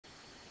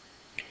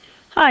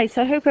Hi,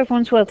 so I hope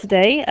everyone's well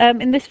today.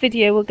 In this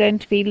video we're going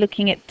to be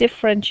looking at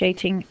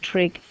differentiating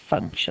trig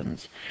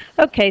functions.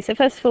 Okay, so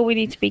first of all we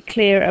need to be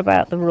clear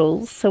about the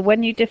rules. So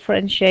when you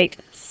differentiate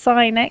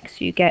sine x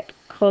you get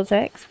cos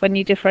x. When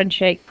you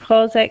differentiate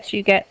cos x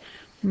you get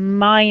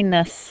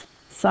minus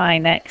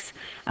sine x.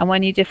 And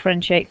when you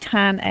differentiate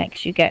tan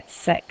x you get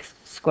sec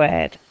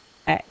squared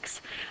x.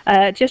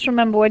 Just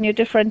remember, when you're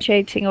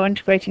differentiating or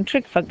integrating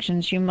trig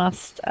functions you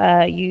must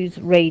use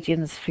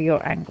radians for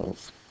your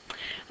angles.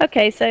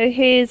 Okay, so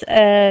here's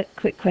a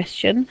quick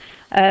question.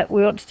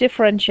 We want to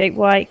differentiate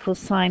y equals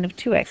sine of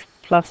 2x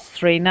plus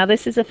 3. Now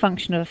this is a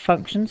function of a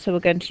function, so we're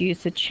going to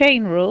use the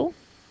chain rule.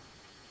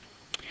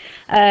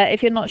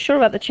 If you're not sure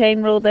about the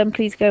chain rule, then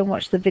please go and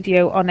watch the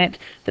video on it.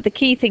 But the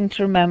key thing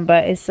to remember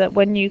is that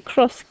when you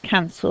cross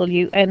cancel,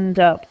 you end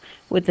up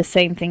with the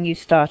same thing you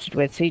started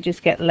with. So you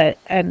just get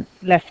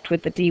left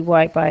with the dy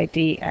by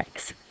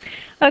dx.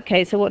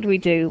 Okay, so what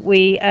do?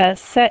 We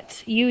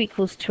set u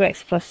equals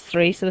 2x plus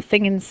 3, so the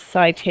thing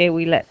inside here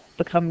we let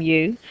become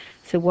u,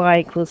 so y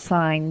equals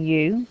sine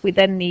u. We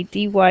then need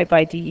dy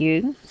by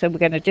du, so we're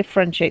going to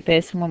differentiate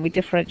this, and when we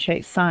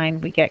differentiate sine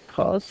we get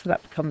cos, so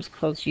that becomes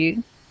cos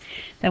u.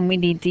 Then we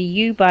need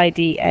du by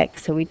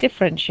dx, so we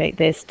differentiate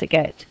this to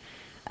get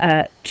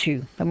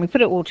 2. Then we put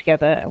it all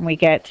together and we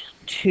get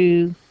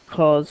 2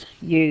 cos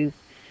u.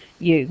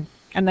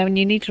 And then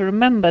you need to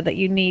remember that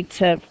you need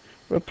to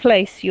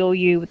replace your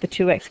u with the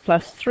 2x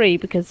plus 3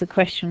 because the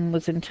question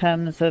was in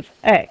terms of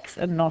x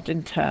and not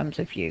in terms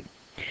of u.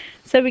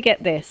 So we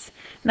get this.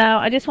 Now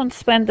I just want to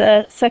spend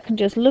a second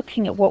just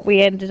looking at what we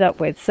ended up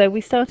with. So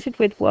we started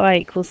with y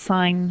equals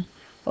sine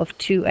of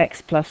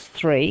 2x plus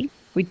 3.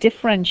 We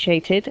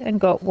differentiated and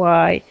got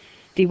y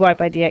dy by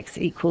dx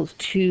equals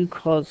 2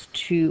 cos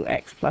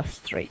 2x plus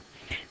 3.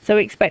 So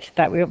we expected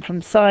that. We went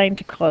from sine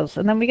to cos,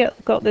 and then we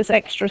got this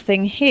extra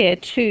thing here,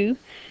 2,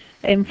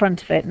 in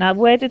front of it. Now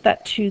where did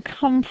that 2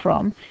 come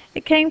from?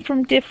 It came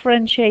from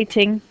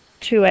differentiating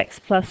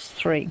 2x plus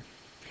 3.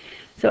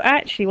 So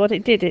actually what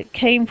it did, it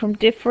came from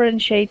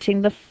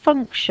differentiating the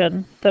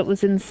function that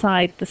was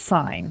inside the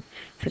sine.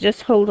 So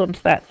just hold on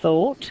to that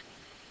thought.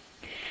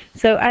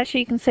 So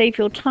actually you can save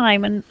your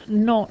time and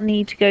not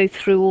need to go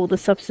through all the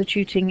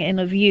substituting in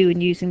of u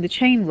and using the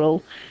chain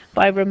rule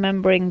by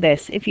remembering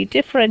this. If you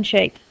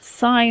differentiate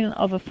sine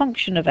of a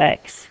function of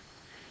x,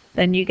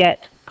 then you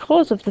get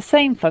cos of the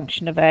same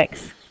function of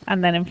x,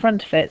 and then in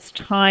front of it's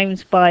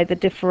times by the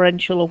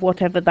differential of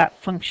whatever that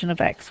function of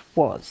x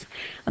was.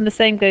 And the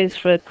same goes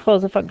for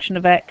cos a function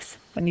of x.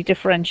 When you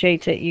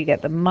differentiate it you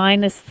get the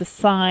minus the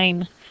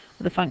sine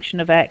of the function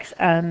of x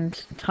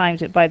and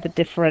times it by the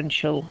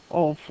differential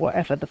of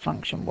whatever the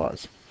function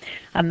was.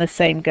 And the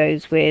same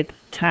goes with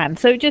tan.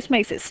 So it just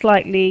makes it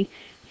slightly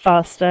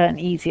faster and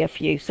easier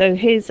for you. So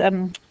here's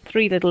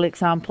 3 little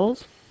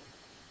examples.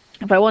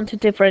 If I want to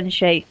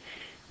differentiate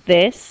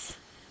this,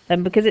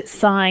 then because it's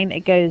sine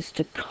it goes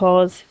to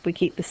cos. We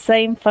keep the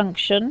same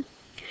function,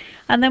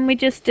 and then we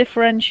just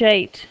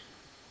differentiate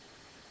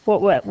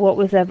what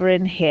was ever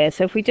in here.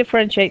 So if we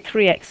differentiate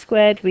 3x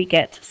squared we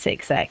get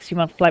 6x. You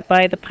multiply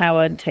by the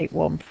power and take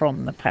 1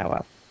 from the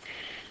power.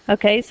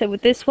 Okay, so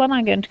with this one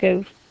I'm going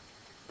to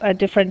go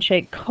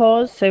differentiate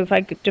cos. So if I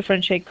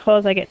differentiate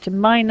cos I get to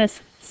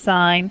minus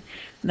sine,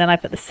 and then I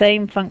put the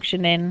same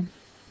function in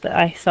that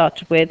I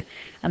started with,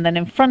 and then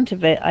in front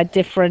of it I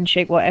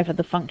differentiate whatever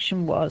the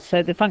function was.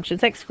 So the function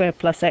is x squared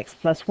plus x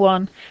plus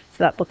 1, so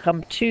that will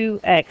become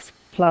 2x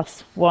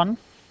plus 1,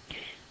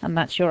 and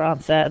that's your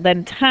answer.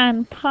 Then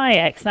tan pi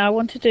x. Now I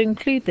wanted to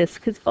include this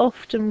because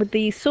often with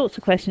these sorts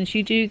of questions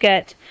you do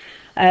get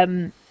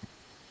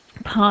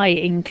pi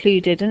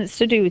included, and it's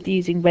to do with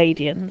using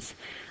radians.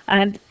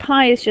 And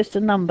pi is just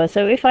a number,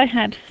 so if I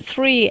had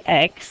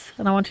 3x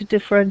and I want to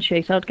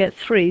differentiate I'd get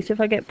 3. So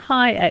if I get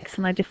pi x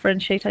and I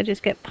differentiate I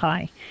just get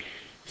pi.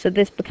 So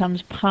this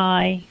becomes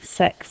pi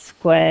sec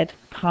squared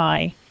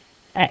pi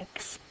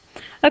x.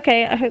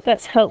 Okay, I hope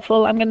that's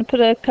helpful. I'm going to put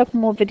a couple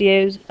more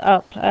videos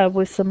up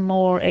with some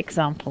more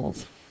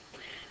examples.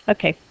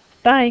 Okay,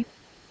 bye.